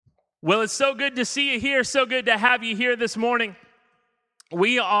Well, it's so good to see you here. So good to have you here this morning.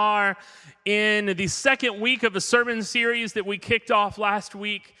 We are in the second week of a sermon series that we kicked off last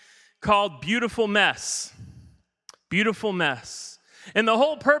week called Beautiful Mess. Beautiful Mess. And the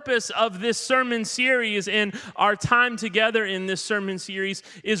whole purpose of this sermon series and our time together in this sermon series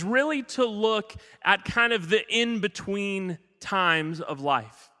is really to look at kind of the in-between times of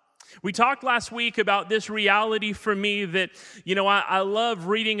life. We talked last week about this reality for me that, I love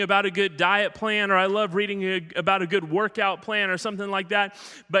reading about a good diet plan, or I love reading about a good workout plan or something like that.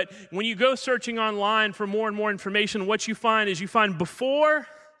 But when you go searching online for more and more information, what you find is you find before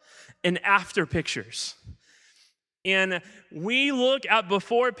and after pictures. And we look at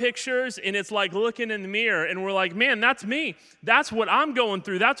before pictures, and it's like looking in the mirror, and we're like, man, that's me. That's what I'm going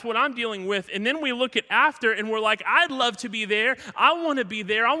through. That's what I'm dealing with. And then we look at after, and we're like, I'd love to be there. I want to be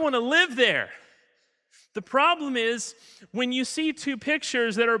there. I want to live there. The problem is, when you see two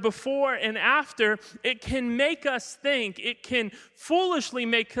pictures that are before and after, it can make us think, it can foolishly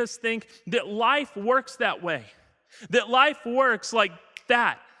make us think that life works that way. That life works like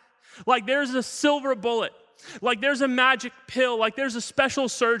that. Like there's a silver bullet. Like there's a magic pill, like there's a special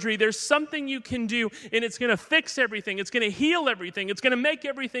surgery, there's something you can do and it's going to fix everything, it's going to heal everything, it's going to make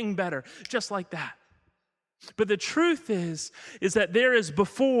everything better, just like that. But the truth is that there is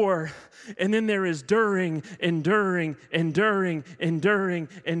before and then there is during and during and during and during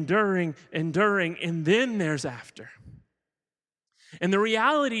and during and during and then there's after. And the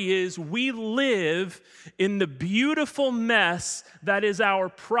reality is we live in the beautiful mess that is our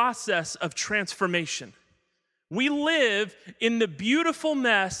process of transformation. We live in the beautiful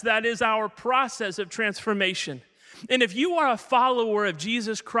mess that is our process of transformation. And if you are a follower of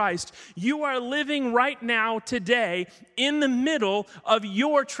Jesus Christ, you are living right now, today, in the middle of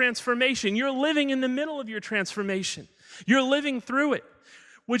your transformation. You're living in the middle of your transformation. You're living through it,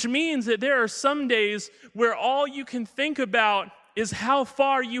 which means that there are some days where all you can think about is how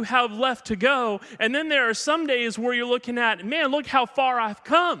far you have left to go. And then there are some days where you're looking at, man, look how far I've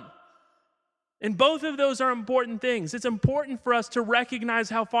come. And both of those are important things. It's important for us to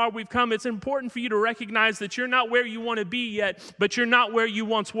recognize how far we've come. It's important for you to recognize that you're not where you want to be yet, but you're not where you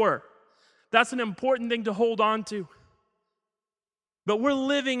once were. That's an important thing to hold on to. But we're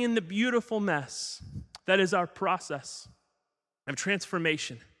living in the beautiful mess that is our process of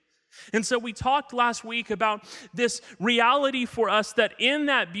transformation. And so we talked last week about this reality for us that in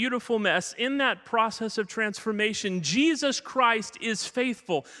that beautiful mess, in that process of transformation, Jesus Christ is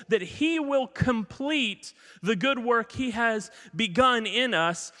faithful, that he will complete the good work he has begun in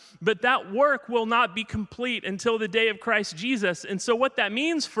us, but that work will not be complete until the day of Christ Jesus. And so what that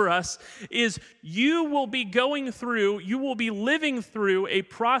means for us is you will be living through a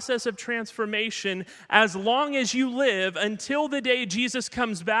process of transformation as long as you live until the day Jesus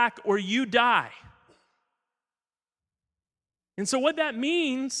comes back or you die. And so what that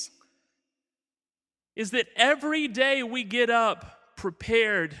means is that every day we get up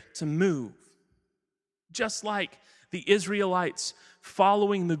prepared to move. Just like the Israelites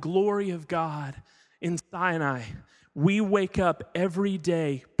following the glory of God in Sinai, we wake up every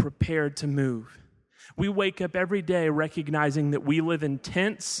day prepared to move. We wake up every day recognizing that we live in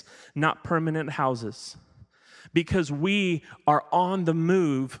tents, not permanent houses. Because we are on the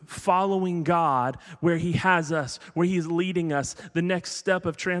move, following God where he has us, where he's leading us, the next step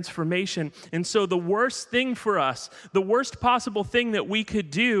of transformation. And so the worst thing for us, the worst possible thing that we could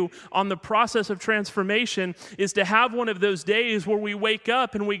do on the process of transformation is to have one of those days where we wake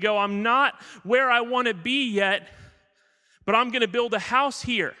up and we go, I'm not where I want to be yet, but I'm going to build a house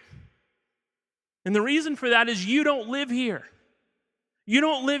here. And the reason for that is you don't live here. You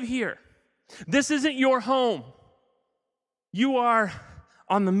don't live here. This isn't your home. You are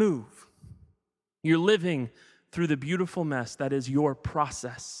on the move. You're living through the beautiful mess that is your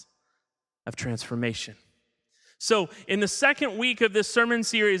process of transformation. So in the second week of this sermon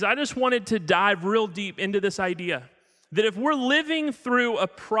series, I just wanted to dive real deep into this idea that if we're living through a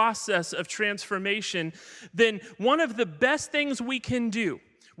process of transformation, then one of the best things we can do,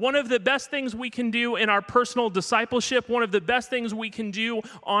 one of the best things we can do in our personal discipleship, one of the best things we can do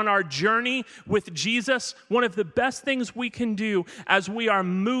on our journey with Jesus, one of the best things we can do as we are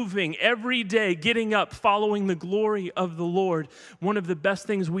moving every day, getting up, following the glory of the Lord, one of the best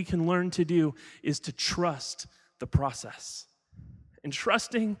things we can learn to do is to trust the process. And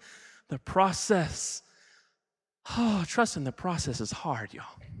trusting the process, trusting the process is hard, y'all.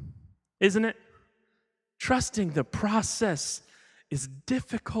 Isn't it? Trusting the process is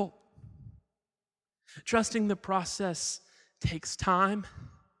difficult. Trusting the process takes time,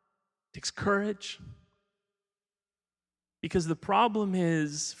 takes courage. Because the problem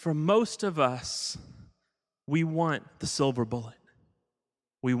is, for most of us, we want the silver bullet.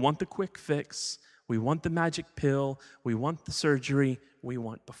 We want the quick fix. We want the magic pill. We want the surgery. We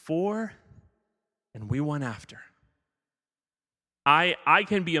want before and we want after. I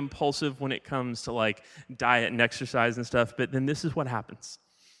can be impulsive when it comes to like diet and exercise and stuff, but then this is what happens.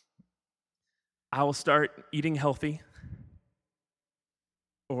 I will start eating healthy,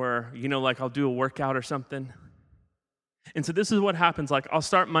 or, like I'll do a workout or something. And so this is what happens. Like, I'll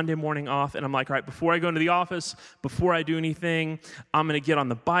start Monday morning off, and I'm like, all right, before I go into the office, before I do anything, I'm going to get on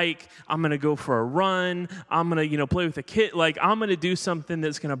the bike. I'm going to go for a run. I'm going to, play with the kid. Like, I'm going to do something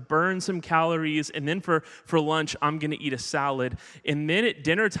that's going to burn some calories. And then for lunch, I'm going to eat a salad. And then at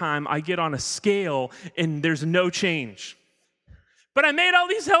dinner time, I get on a scale, and there's no change. But I made all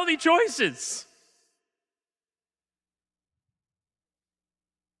these healthy choices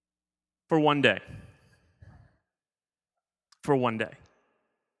for one day. For one day.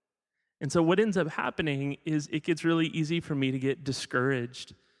 And so what ends up happening is it gets really easy for me to get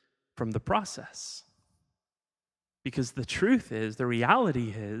discouraged from the process. Because the truth is, the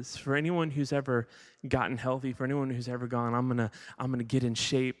reality is, for anyone who's ever gotten healthy, for anyone who's ever gone, I'm gonna get in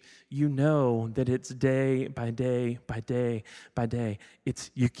shape, you know that it's day by day by day by day.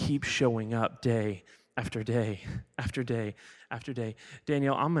 It's you keep showing up day after day after day after day.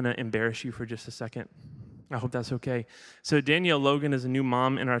 Danielle, I'm gonna embarrass you for just a second. I hope that's okay. So Danielle Logan is a new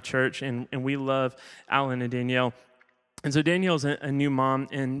mom in our church, and we love Alan and Danielle. And so Danielle's a new mom,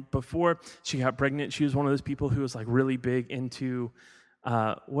 and before she got pregnant, she was one of those people who was like really big into,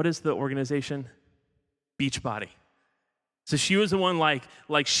 what is the organization? Beachbody. So she was the one like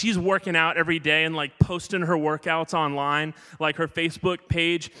she's working out every day and like posting her workouts online. Like her Facebook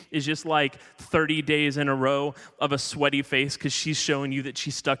page is just like 30 days in a row of a sweaty face because she's showing you that she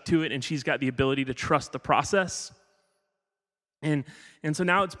stuck to it and she's got the ability to trust the process. And so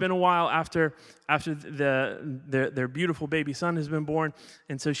now it's been a while after their beautiful baby son has been born,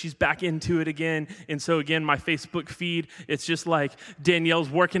 and so she's back into it again. And so again, my Facebook feed, it's just like Danielle's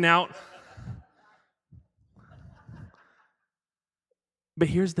working out. But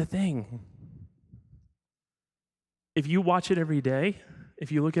here's the thing. If you watch it every day,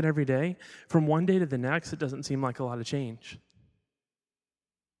 if you look at it every day, from one day to the next, it doesn't seem like a lot of change.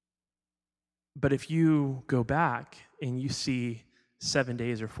 But if you go back and you see 7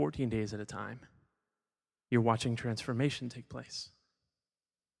 days or 14 days at a time, you're watching transformation take place.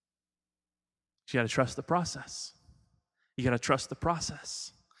 You got to trust the process. You got to trust the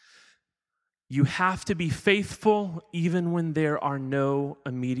process. You have to be faithful even when there are no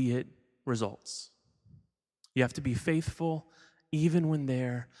immediate results. You have to be faithful even when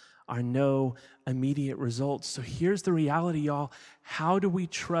there are no immediate results. So here's the reality, y'all. How do we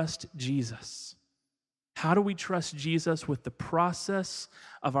trust Jesus? How do we trust Jesus with the process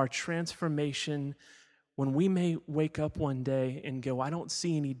of our transformation when we may wake up one day and go, I don't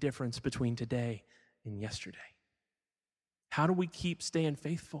see any difference between today and yesterday? How do we keep staying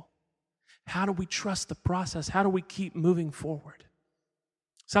faithful? How do we trust the process? How do we keep moving forward?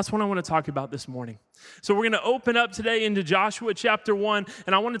 So that's what I want to talk about this morning. So we're going to open up today into Joshua chapter 1,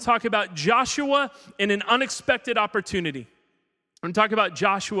 and I want to talk about Joshua in an unexpected opportunity. I'm going to talk about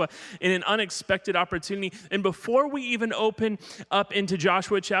Joshua in an unexpected opportunity. And before we even open up into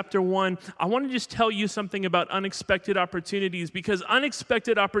Joshua chapter 1, I want to just tell you something about unexpected opportunities, because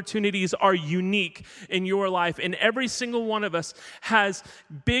unexpected opportunities are unique in your life. And every single one of us has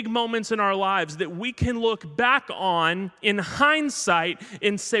big moments in our lives that we can look back on in hindsight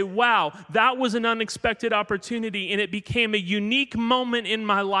and say, wow, that was an unexpected opportunity. And it became a unique moment in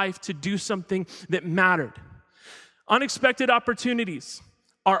my life to do something that mattered. Unexpected opportunities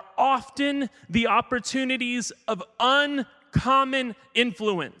are often the opportunities of uncommon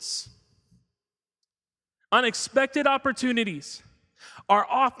influence. Unexpected opportunities are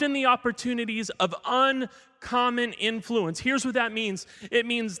often the opportunities of uncommon influence. Here's what that means. It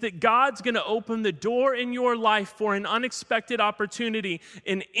means that God's going to open the door in your life for an unexpected opportunity.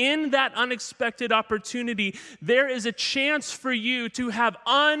 And in that unexpected opportunity, there is a chance for you to have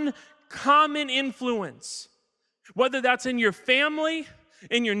uncommon influence. Whether that's in your family,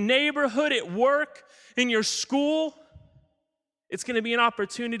 in your neighborhood, at work, in your school, it's going to be an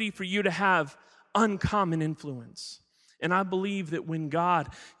opportunity for you to have uncommon influence. And I believe that when God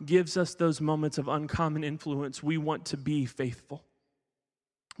gives us those moments of uncommon influence, we want to be faithful.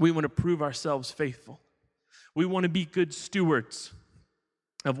 We want to prove ourselves faithful. We want to be good stewards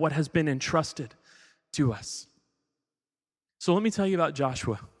of what has been entrusted to us. So let me tell you about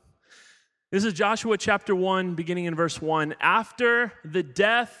Joshua. This is Joshua chapter 1, beginning in verse 1. After the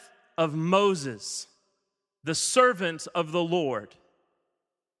death of Moses, the servant of the Lord.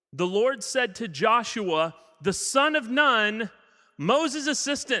 The Lord said to Joshua, the son of Nun, Moses'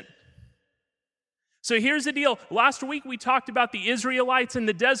 assistant. So here's the deal. Last week we talked about the Israelites in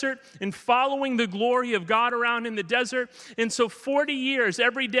the desert and following the glory of God around in the desert. And so 40 years,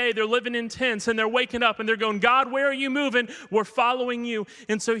 every day they're living in tents and they're waking up and they're going, God, where are you moving? We're following you.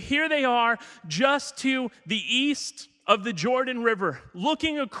 And so here they are just to the east of the Jordan River,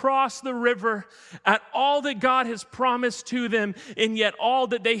 looking across the river at all that God has promised to them and yet all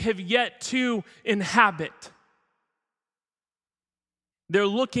that they have yet to inhabit. They're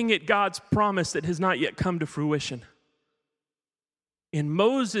looking at God's promise that has not yet come to fruition. And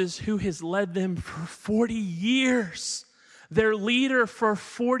Moses, who has led them for 40 years, their leader for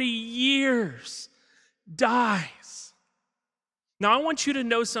 40 years, dies. Now, I want you to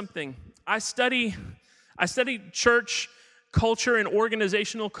know something. I study church culture and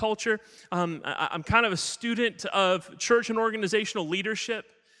organizational culture. I'm kind of a student of church and organizational leadership.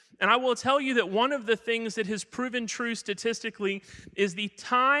 And I will tell you that one of the things that has proven true statistically is the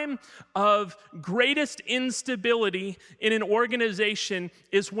time of greatest instability in an organization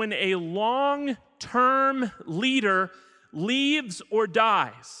is when a long-term leader leaves or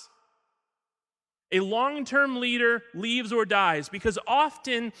dies. A long-term leader leaves or dies because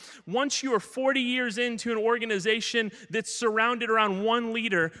often, once you are 40 years into an organization that's surrounded around one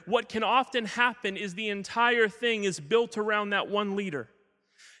leader, what can often happen is the entire thing is built around that one leader.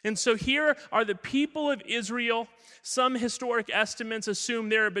 And so here are the people of Israel. Some historic estimates assume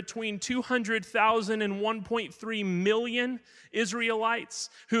there are between 200,000 and 1.3 million Israelites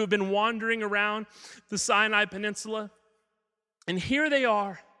who have been wandering around the Sinai Peninsula. And here they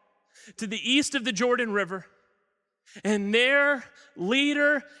are to the east of the Jordan River, and their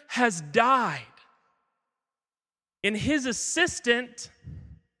leader has died. And his assistant,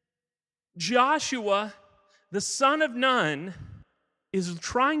 Joshua, the son of Nun, is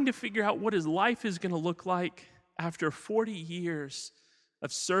trying to figure out what his life is going to look like after 40 years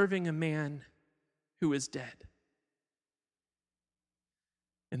of serving a man who is dead.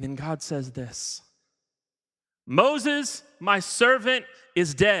 And then God says this, Moses, my servant,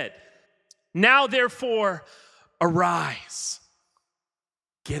 is dead. Now, therefore, arise.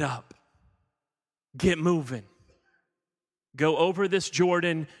 Get up. Get moving. Go over this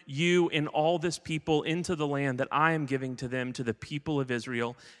Jordan, you and all this people, into the land that I am giving to them, to the people of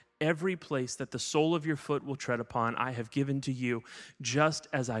Israel. Every place that the sole of your foot will tread upon, I have given to you, just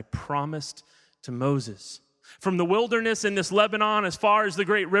as I promised to Moses. From the wilderness in this Lebanon, as far as the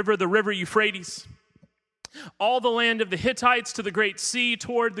great river, the river Euphrates, all the land of the Hittites to the great sea,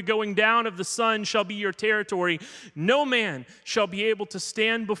 toward the going down of the sun, shall be your territory. No man shall be able to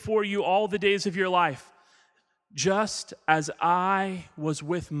stand before you all the days of your life. Just as I was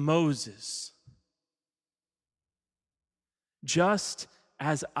with Moses, just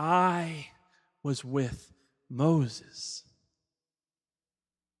as I was with Moses,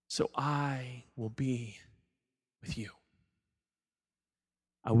 so I will be with you.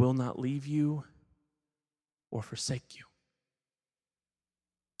 I will not leave you or forsake you.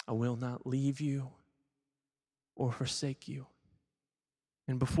 I will not leave you or forsake you.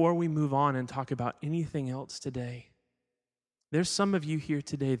 And before we move on and talk about anything else today, there's some of you here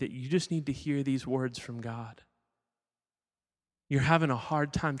today that you just need to hear these words from God. You're having a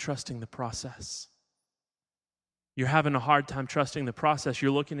hard time trusting the process. You're having a hard time trusting the process.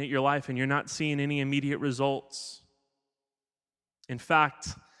 You're looking at your life and you're not seeing any immediate results. In fact,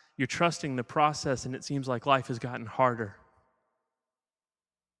 you're trusting the process and it seems like life has gotten harder.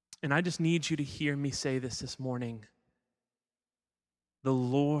 And I just need you to hear me say this morning. The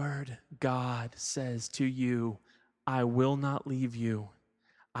Lord God says to you, I will not leave you.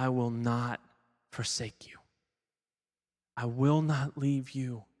 I will not forsake you. I will not leave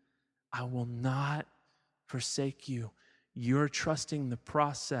you. I will not forsake you. You're trusting the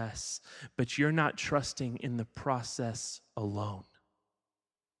process, but you're not trusting in the process alone.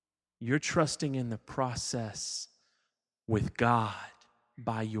 You're trusting in the process with God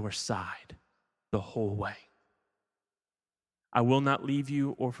by your side the whole way. I will not leave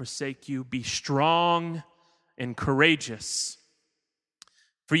you or forsake you. Be strong and courageous.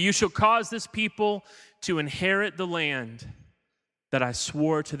 For you shall cause this people to inherit the land that I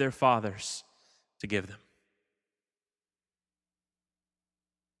swore to their fathers to give them.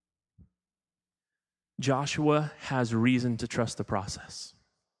 Joshua has reason to trust the process.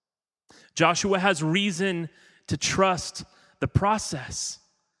 Joshua has reason to trust the process.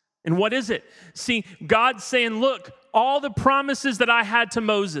 And what is it? See, God's saying, look, all the promises that I had to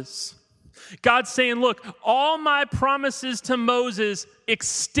Moses, God's saying, look, all my promises to Moses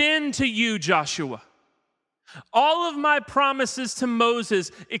extend to you, Joshua. All of my promises to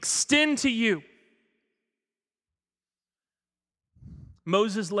Moses extend to you.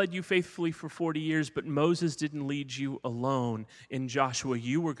 Moses led you faithfully for 40 years, but Moses didn't lead you alone. In Joshua,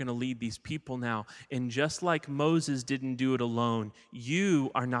 you were going to lead these people now. And just like Moses didn't do it alone,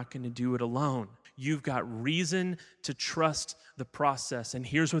 you are not going to do it alone. You've got reason to trust the process. And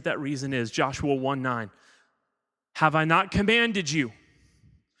here's what that reason is. Joshua 1:9. Have I not commanded you?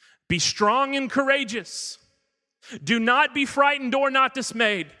 Be strong and courageous. Do not be frightened or not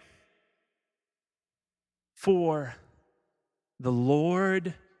dismayed. For the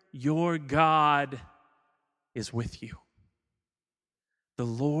Lord your God is with you. The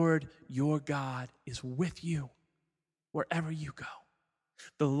Lord your God is with you wherever you go.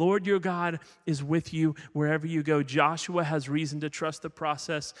 The Lord your God is with you wherever you go. Joshua has reason to trust the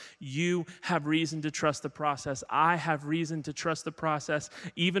process. You have reason to trust the process. I have reason to trust the process,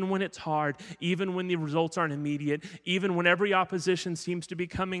 even when it's hard, even when the results aren't immediate, even when every opposition seems to be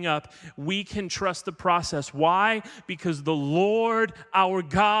coming up. We can trust the process. Why? Because the Lord our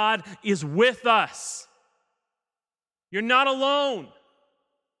God is with us. You're not alone.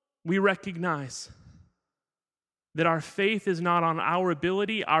 We recognize that our faith is not on our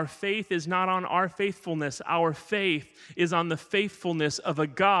ability. Our faith is not on our faithfulness. Our faith is on the faithfulness of a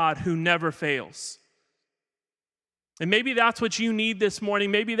God who never fails. And maybe that's what you need this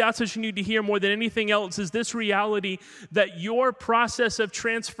morning. Maybe that's what you need to hear more than anything else, is this reality that your process of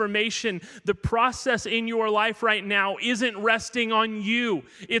transformation, the process in your life right now, isn't resting on you.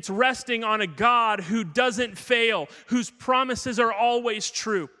 It's resting on a God who doesn't fail, whose promises are always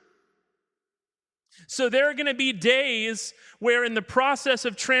true. So there are going to be days where in the process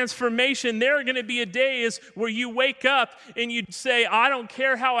of transformation, there are going to be days where you wake up and you say, I don't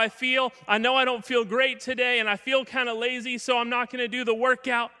care how I feel. I know I don't feel great today and I feel kind of lazy, so I'm not going to do the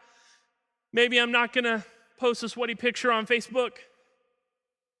workout. Maybe I'm not going to post a sweaty picture on Facebook.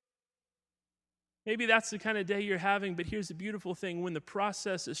 Maybe that's the kind of day you're having, but here's the beautiful thing. When the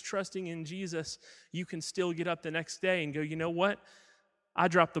process is trusting in Jesus, you can still get up the next day and go, you know what? I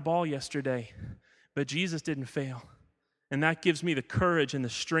dropped the ball yesterday. But Jesus didn't fail. And that gives me the courage and the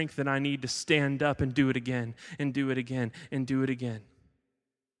strength that I need to stand up and do it again, and do it again, and do it again.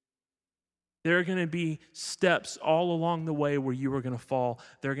 There are going to be steps all along the way where you are going to fall.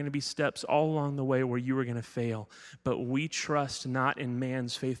 There are going to be steps all along the way where you are going to fail. But we trust not in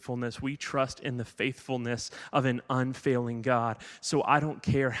man's faithfulness. We trust in the faithfulness of an unfailing God. So I don't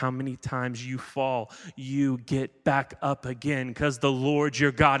care how many times you fall, you get back up again because the Lord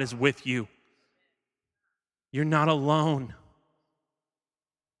your God is with you. You're not alone.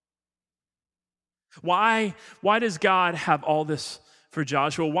 Why does God have all this for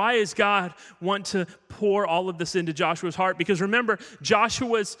Joshua? Why does God want to pour all of this into Joshua's heart? Because remember,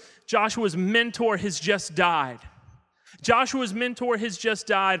 Joshua's mentor has just died. Joshua's mentor has just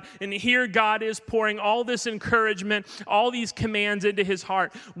died, and here God is pouring all this encouragement, all these commands into his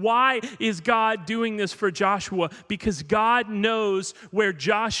heart. Why is God doing this for Joshua? Because God knows where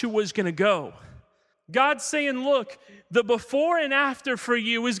Joshua's going to go. God's saying, look, the before and after for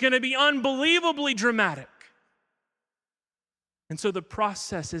you is going to be unbelievably dramatic. And so the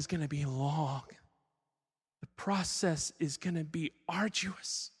process is going to be long. The process is going to be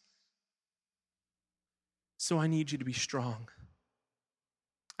arduous. So I need you to be strong.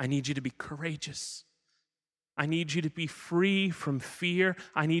 I need you to be courageous. I need you to be free from fear.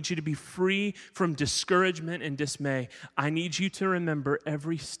 I need you to be free from discouragement and dismay. I need you to remember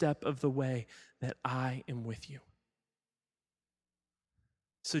every step of the way that I am with you.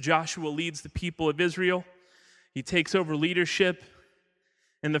 So Joshua leads the people of Israel. He takes over leadership.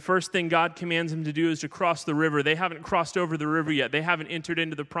 And the first thing God commands him to do is to cross the river. They haven't crossed over the river yet. They haven't entered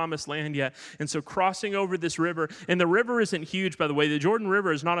into the promised land yet. And so crossing over this river, and the river isn't huge, by the way. The Jordan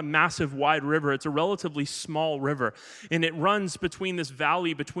River is not a massive wide river. It's a relatively small river. And it runs between this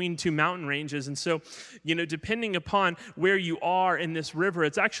valley, between two mountain ranges. And so, depending upon where you are in this river,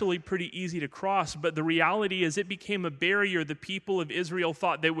 it's actually pretty easy to cross. But the reality is it became a barrier the people of Israel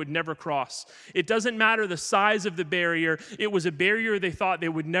thought they would never cross. It doesn't matter the size of the barrier. It was a barrier they thought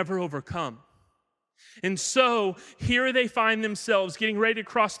they would never overcome. And so here they find themselves getting ready to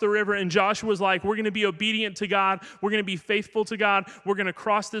cross the river, and Joshua's like, we're going to be obedient to God. We're going to be faithful to God. We're going to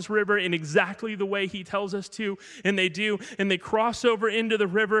cross this river in exactly the way he tells us to. And they do. And they cross over into the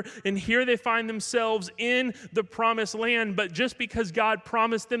river, and here they find themselves in the promised land. But just because God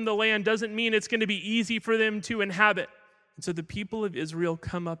promised them the land doesn't mean it's going to be easy for them to inhabit. And so the people of Israel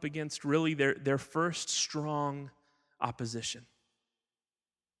come up against really their first strong opposition.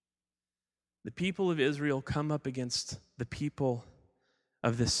 The people of Israel come up against the people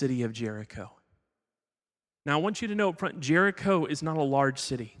of the city of Jericho. Now, I want you to know up front, Jericho is not a large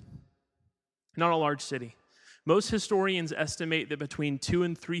city. Not a large city. Most historians estimate that between 2,000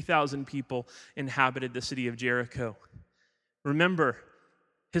 and 3,000 people inhabited the city of Jericho. Remember,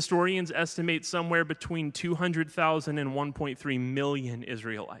 historians estimate somewhere between 200,000 and 1.3 million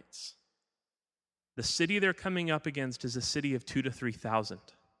Israelites. The city they're coming up against is a city of 2,000 to 3,000.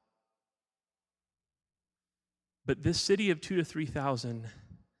 But this city of 2,000 to 3,000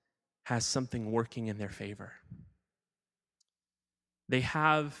 has something working in their favor. They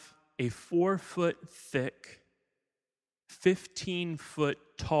have a 4-foot thick, 15-foot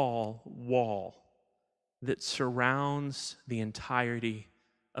tall wall that surrounds the entirety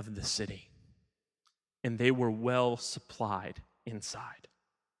of the city. And they were well supplied inside.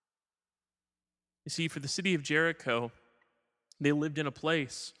 You see, for the city of Jericho, they lived in a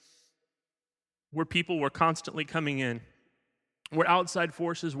place where people were constantly coming in, where outside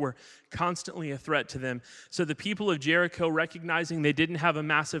forces were constantly a threat to them. So the people of Jericho, recognizing they didn't have a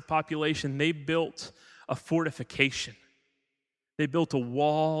massive population, they built a fortification. They built a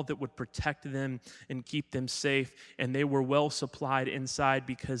wall that would protect them and keep them safe, and they were well supplied inside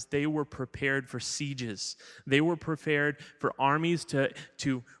because they were prepared for sieges. They were prepared for armies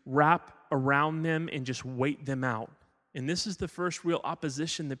to wrap around them and just wait them out. And this is the first real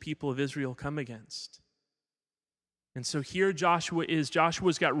opposition the people of Israel come against. And so here Joshua is.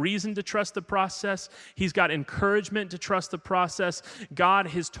 Joshua's got reason to trust the process. He's got encouragement to trust the process. God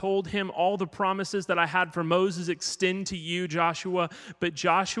has told him all the promises that I had for Moses extend to you, Joshua. But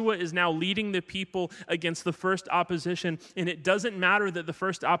Joshua is now leading the people against the first opposition. And it doesn't matter that the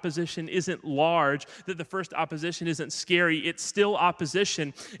first opposition isn't large, that the first opposition isn't scary. It's still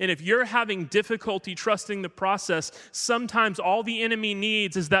opposition. And if you're having difficulty trusting the process, sometimes all the enemy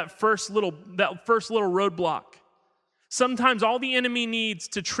needs is that first little roadblock. Sometimes all the enemy needs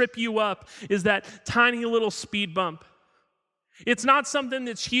to trip you up is that tiny little speed bump. It's not something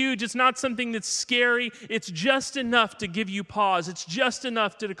that's huge. It's not something that's scary. It's just enough to give you pause. It's just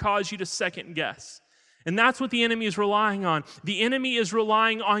enough to cause you to second guess. And that's what the enemy is relying on. The enemy is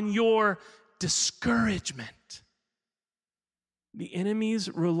relying on your discouragement. The enemy's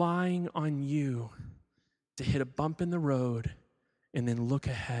relying on you to hit a bump in the road and then look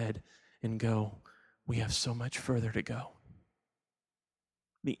ahead and go, we have so much further to go.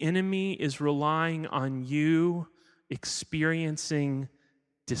 The enemy is relying on you experiencing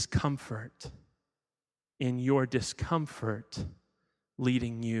discomfort, in your discomfort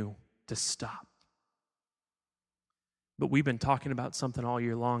leading you to stop. But we've been talking about something all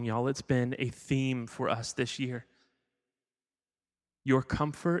year long, y'all. It's been a theme for us this year. Your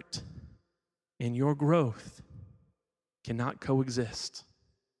comfort and your growth cannot coexist.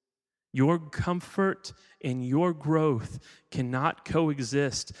 Your comfort and your growth cannot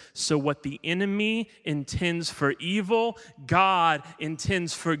coexist. So what the enemy intends for evil, God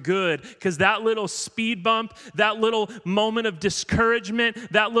intends for good. Because that little speed bump, that little moment of discouragement,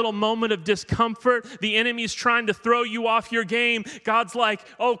 that little moment of discomfort, the enemy's trying to throw you off your game. God's like,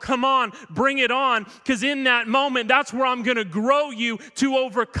 oh, come on, bring it on. Because in that moment, that's where I'm going to grow you to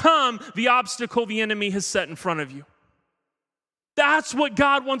overcome the obstacle the enemy has set in front of you. That's what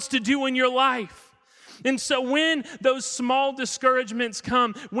God wants to do in your life. And so when those small discouragements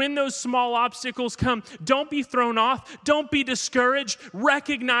come, when those small obstacles come, don't be thrown off. Don't be discouraged.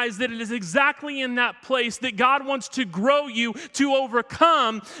 Recognize that it is exactly in that place that God wants to grow you to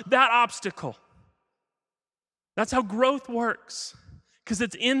overcome that obstacle. That's how growth works. Because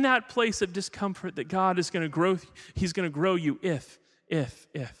it's in that place of discomfort that God is going to grow. He's going to grow you if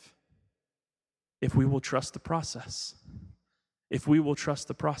we will trust the process. If we will trust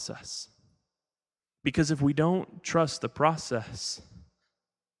the process. Because if we don't trust the process,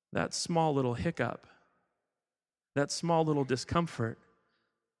 that small little hiccup, that small little discomfort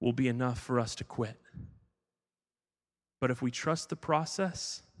will be enough for us to quit. But if we trust the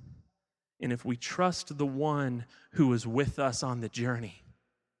process, and if we trust the one who is with us on the journey,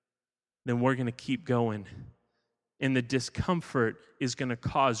 then we're going to keep going. And the discomfort is going to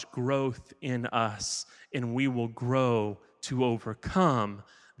cause growth in us, and we will grow to overcome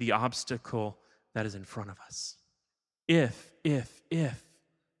the obstacle that is in front of us. If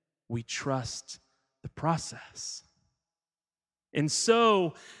we trust the process. And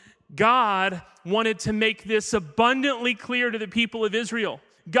so God wanted to make this abundantly clear to the people of Israel.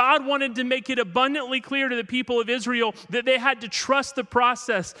 God wanted to make it abundantly clear to the people of Israel that they had to trust the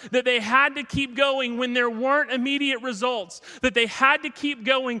process, that they had to keep going when there weren't immediate results, that they had to keep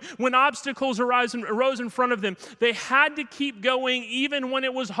going when obstacles arose in front of them. They had to keep going even when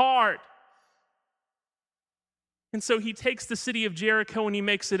it was hard. And so he takes the city of Jericho and he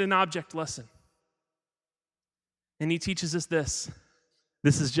makes it an object lesson. And he teaches us this.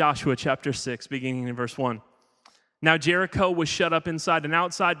 This is Joshua chapter 6, beginning in verse 1. Now Jericho was shut up inside and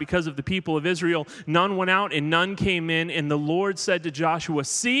outside because of the people of Israel. None went out and none came in. And the Lord said to Joshua,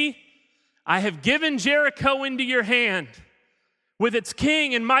 see, I have given Jericho into your hand with its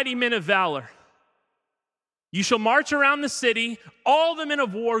king and mighty men of valor. You shall march around the city, all the men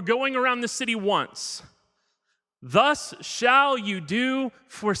of war going around the city once. Thus shall you do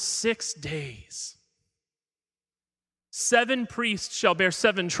for 6 days. 7 priests shall bear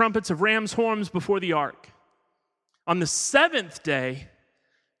 7 trumpets of ram's horns before the ark. On the 7th day,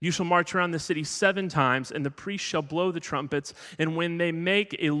 you shall march around the city 7 times, and the priests shall blow the trumpets. And when they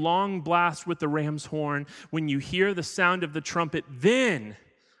make a long blast with the ram's horn, when you hear the sound of the trumpet, then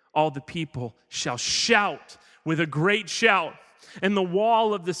all the people shall shout with a great shout. And the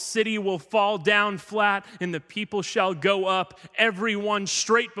wall of the city will fall down flat, and the people shall go up, every one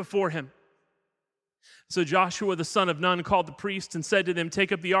straight before him. So Joshua the son of Nun called the priests and said to them,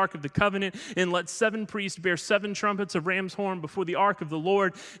 take up the ark of the covenant and let 7 priests bear 7 trumpets of ram's horn before the ark of the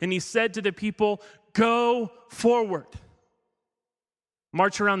Lord. And he said to the people, go forward.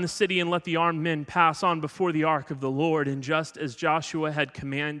 March around the city and let the armed men pass on before the ark of the Lord. And just as Joshua had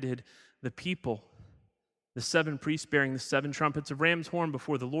commanded the people, the 7 priests bearing the 7 trumpets of ram's horn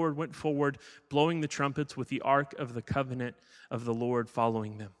before the Lord went forward, blowing the trumpets with the ark of the covenant of the Lord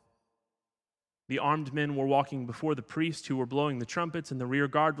following them. The armed men were walking before the priests who were blowing the trumpets, and the rear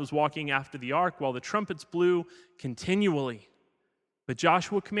guard was walking after the ark while the trumpets blew continually. But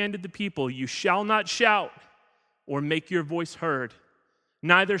Joshua commanded the people, you shall not shout or make your voice heard.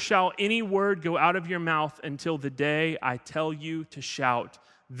 Neither shall any word go out of your mouth until the day I tell you to shout.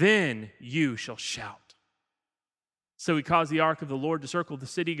 Then you shall shout. So he caused the ark of the Lord to circle the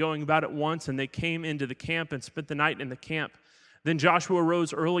city, going about at once, and they came into the camp and spent the night in the camp. Then Joshua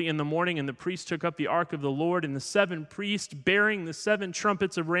rose early in the morning, and the priests took up the ark of the Lord, and the 7 priests bearing the 7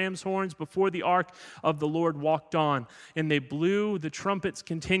 trumpets of ram's horns before the ark of the Lord walked on. And they blew the trumpets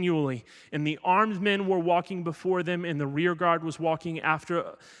continually. And the armed men were walking before them, and the rear guard was walking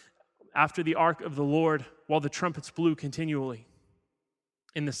after the ark of the Lord, while the trumpets blew continually.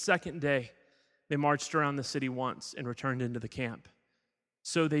 In the 2nd day, they marched around the city once and returned into the camp.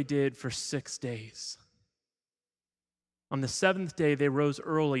 So they did for 6 days. On the 7th day, they rose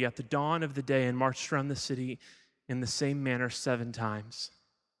early at the dawn of the day and marched around the city in the same manner 7 times.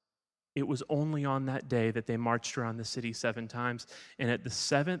 It was only on that day that they marched around the city 7 times. And at the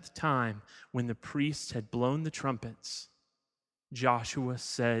 7th time, when the priests had blown the trumpets, Joshua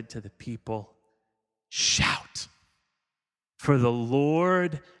said to the people, shout, for the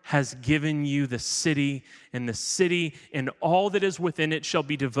Lord has given you the city and all that is within it shall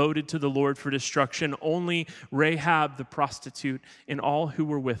be devoted to the Lord for destruction. Only Rahab the prostitute and all who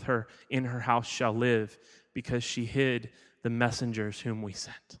were with her in her house shall live, because she hid the messengers whom we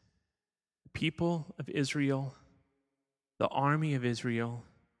sent. The people of Israel, the army of Israel,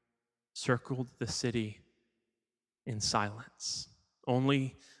 circled the city in silence.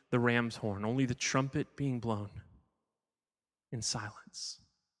 Only the ram's horn, only the trumpet being blown, in silence.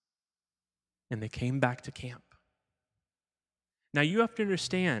 And they came back to camp. Now you have to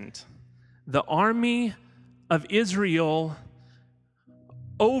understand, the army of Israel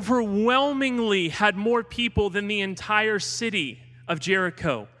overwhelmingly had more people than the entire city of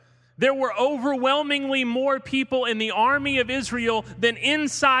Jericho. There were overwhelmingly more people in the army of Israel than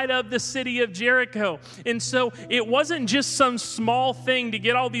inside of the city of Jericho. And so it wasn't just some small thing to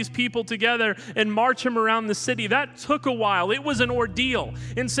get all these people together and march them around the city. That took a while. It was an ordeal.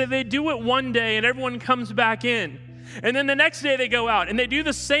 And so they do it one day and everyone comes back in. And then the next day they go out and they do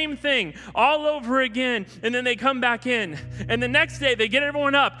the same thing all over again. And then they come back in. And the next day they get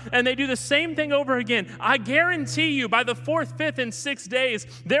everyone up and they do the same thing over again. I guarantee you by the 4th, 5th, and 6th days,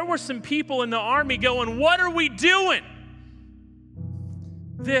 there were some people in the army going, what are we doing?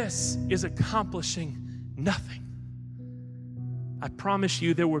 This is accomplishing nothing. I promise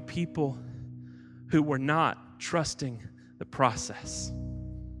you there were people who were not trusting the process.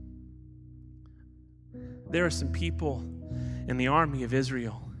 There are some people in the army of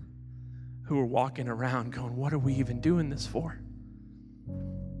Israel who are walking around going, what are we even doing this for?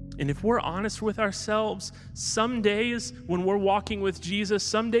 And if we're honest with ourselves, some days when we're walking with Jesus,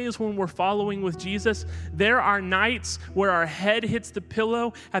 some days when we're following with Jesus, there are nights where our head hits the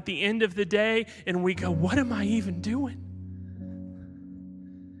pillow at the end of the day and we go, what am I even doing?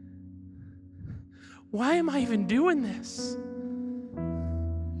 Why am I even doing this?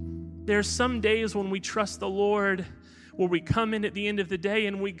 There's some days when we trust the Lord where we come in at the end of the day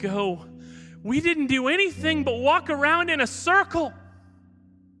and we go, we didn't do anything but walk around in a circle.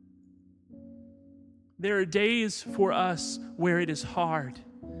 There are days for us where it is hard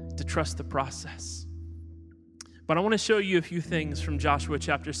to trust the process. But I want to show you a few things from Joshua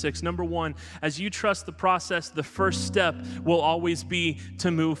chapter 6. Number one, as you trust the process, the first step will always be to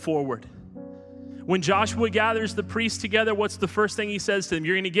move forward. When Joshua gathers the priests together, what's the first thing he says to them?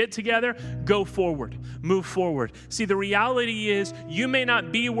 You're going to get together, go forward, move forward. See, the reality is you may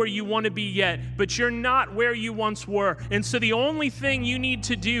not be where you want to be yet, but you're not where you once were. And so the only thing you need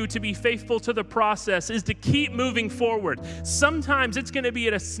to do to be faithful to the process is to keep moving forward. Sometimes it's going to be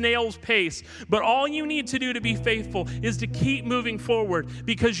at a snail's pace, but all you need to do to be faithful is to keep moving forward,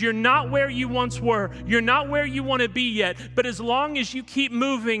 because you're not where you once were. You're not where you want to be yet, but as long as you keep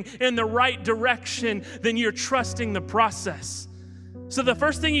moving in the right direction, then you're trusting the process. So the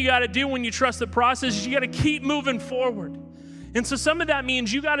first thing you got to do when you trust the process is you got to keep moving forward. And so some of that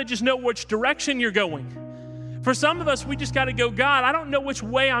means you got to just know which direction you're going. For some of us, we just got to go, God, I don't know which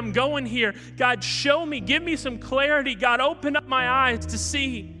way I'm going here. God, show me, give me some clarity. God, open up my eyes to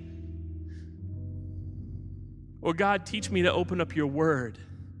see. Or God, teach me to open up your word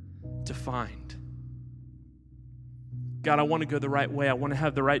to find. God, I want to go the right way. I want to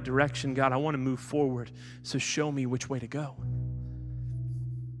have the right direction. God, I want to move forward. So show me which way to go.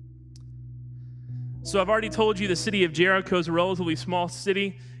 So I've already told you the city of Jericho is a relatively small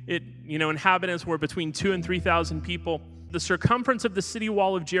city. Inhabitants were between 2,000 and 3,000 people. The circumference of the city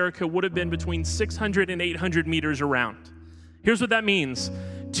wall of Jericho would have been between 600 and 800 meters around. Here's what that means.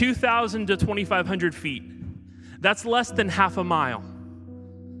 2,000 to 2,500 feet. That's less than half a mile.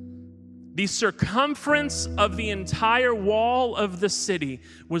 The circumference of the entire wall of the city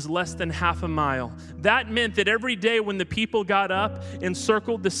was less than half a mile. That meant that every day when the people got up and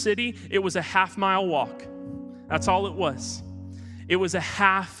circled the city, it was a half-mile walk. That's all it was. It was a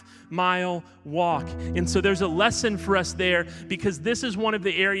half-mile walk. And so there's a lesson for us there, because this is one of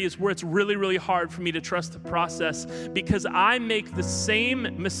the areas where it's really, really hard for me to trust the process, because I make the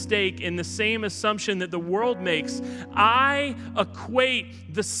same mistake and the same assumption that the world makes. I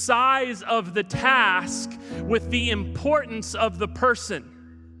equate the size of the task with the importance of the person.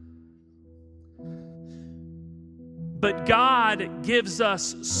 But God gives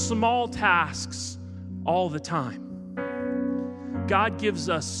us small tasks all the time. God gives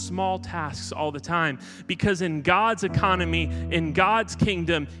us small tasks all the time, because in God's economy, in God's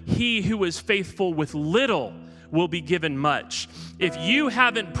kingdom, he who is faithful with little will be given much. If you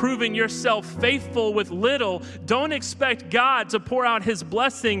haven't proven yourself faithful with little, don't expect God to pour out his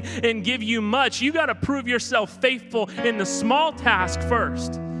blessing and give you much. You got to prove yourself faithful in the small task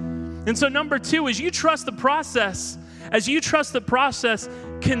first. And so number two is you trust the process. As you trust the process,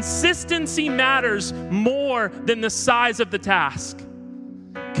 consistency matters more than the size of the task.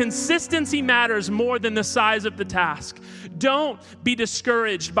 Consistency matters more than the size of the task. Don't be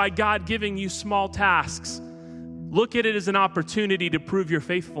discouraged by God giving you small tasks. Look at it as an opportunity to prove your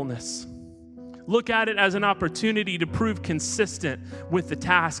faithfulness. Look at it as an opportunity to prove consistent with the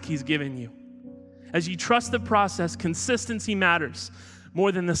task he's given you. As you trust the process, consistency matters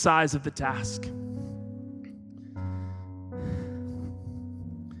more than the size of the task.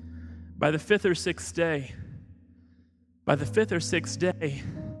 By the fifth or sixth day,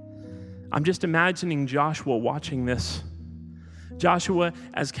 I'm just imagining Joshua watching this. Joshua,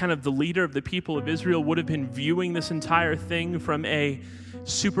 as kind of the leader of the people of Israel, would have been viewing this entire thing from a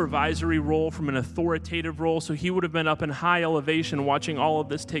supervisory role, from an authoritative role. So he would have been up in high elevation watching all of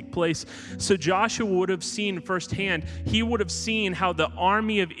this take place. So Joshua would have seen firsthand, he would have seen how the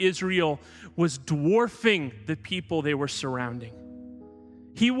army of Israel was dwarfing the people they were surrounding.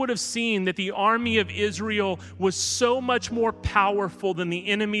 He would have seen that the army of Israel was so much more powerful than the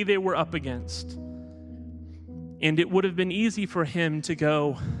enemy they were up against. And it would have been easy for him to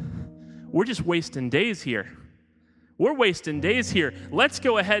go, we're just wasting days here. We're wasting days here. Let's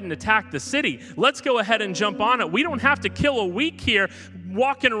go ahead and attack the city. Let's go ahead and jump on it. We don't have to kill a week here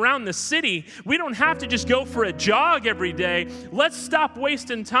walking around the city. We don't have to just go for a jog every day. Let's stop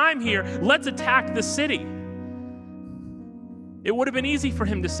wasting time here. Let's attack the city. It would have been easy for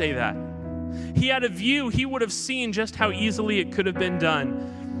him to say that. He had a view. He would have seen just how easily it could have been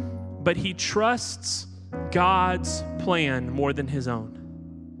done. But he trusts God's plan more than his own.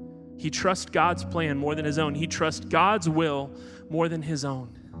 He trusts God's plan more than his own. He trusts God's will more than his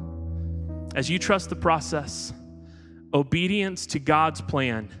own. As you trust the process, obedience to God's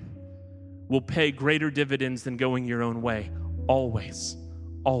plan will pay greater dividends than going your own way. Always,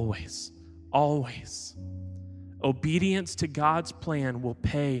 always, always. Obedience to God's plan will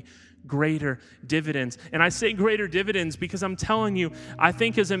pay greater dividends. And I say greater dividends because I'm telling you, I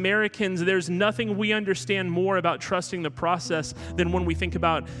think as Americans, there's nothing we understand more about trusting the process than when we think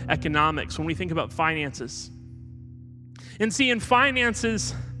about economics, when we think about finances. And see, in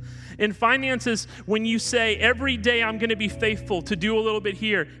finances, when you say, every day I'm going to be faithful to do a little bit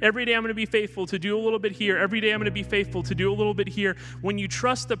here, every day I'm going to be faithful to do a little bit here, every day I'm going to be faithful to do a little bit here, when you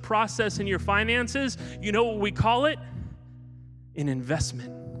trust the process in your finances, you know what we call it? An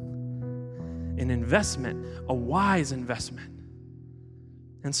investment. An investment, a wise investment.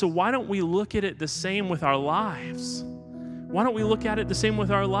 And so why don't we look at it the same with our lives? Why don't we look at it the same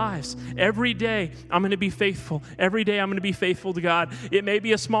with our lives? Every day, I'm going to be faithful. Every day, I'm going to be faithful to God. It may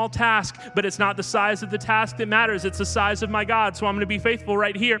be a small task, but it's not the size of the task that matters. It's the size of my God. So I'm going to be faithful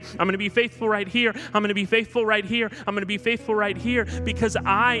right here. I'm going to be faithful right here. I'm going to be faithful right here. I'm going to be faithful right here because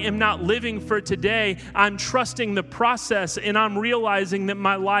I am not living for today. I'm trusting the process, and I'm realizing that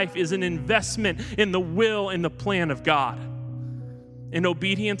my life is an investment in the will and the plan of God. In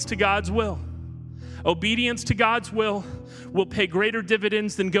obedience to God's will. Obedience to God's will pay greater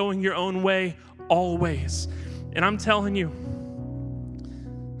dividends than going your own way always. And I'm telling you,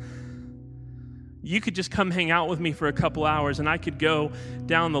 you could just come hang out with me for a couple hours and I could go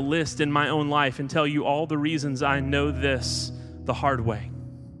down the list in my own life and tell you all the reasons I know this the hard way.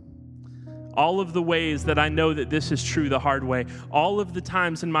 All of the ways that I know that this is true the hard way. All of the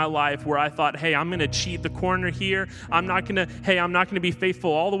times in my life where I thought, hey, I'm going to cheat the corner here. I'm not going to be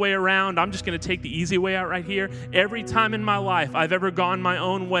faithful all the way around. I'm just going to take the easy way out right here. Every time in my life I've ever gone my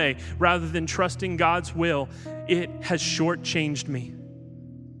own way rather than trusting God's will, it has shortchanged me.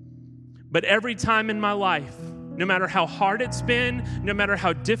 But every time in my life, no matter how hard it's been, no matter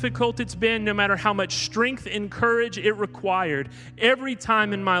how difficult it's been, no matter how much strength and courage it required, every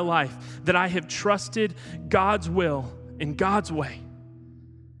time in my life that I have trusted God's will and God's way,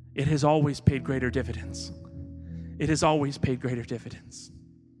 it has always paid greater dividends. It has always paid greater dividends.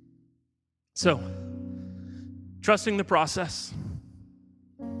 So, trusting the process.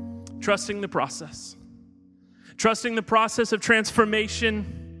 Trusting the process. Trusting the process of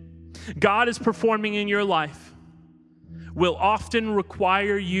transformation God is performing in your life will often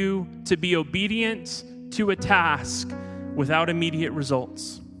require you to be obedient to a task without immediate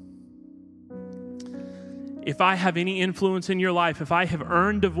results. If I have any influence in your life, if I have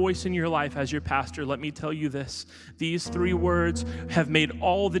earned a voice in your life as your pastor, let me tell you this. These 3 words have made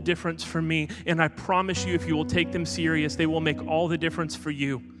all the difference for me, and I promise you, if you will take them serious, they will make all the difference for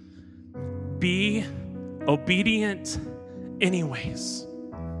you. Be obedient anyways.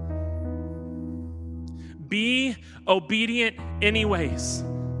 Be obedient anyways.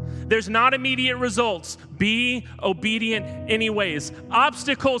 There's not immediate results. Be obedient anyways.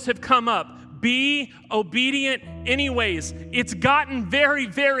 Obstacles have come up. Be obedient anyways. It's gotten very,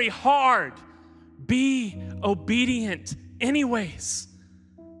 very hard. Be obedient anyways.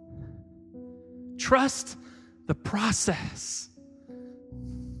 Trust the process.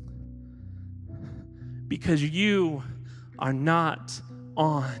 Because you are not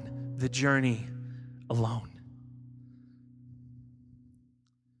on the journey alone.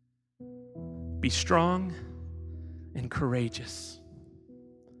 Be strong and courageous,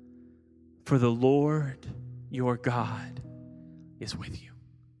 for the Lord your God is with you.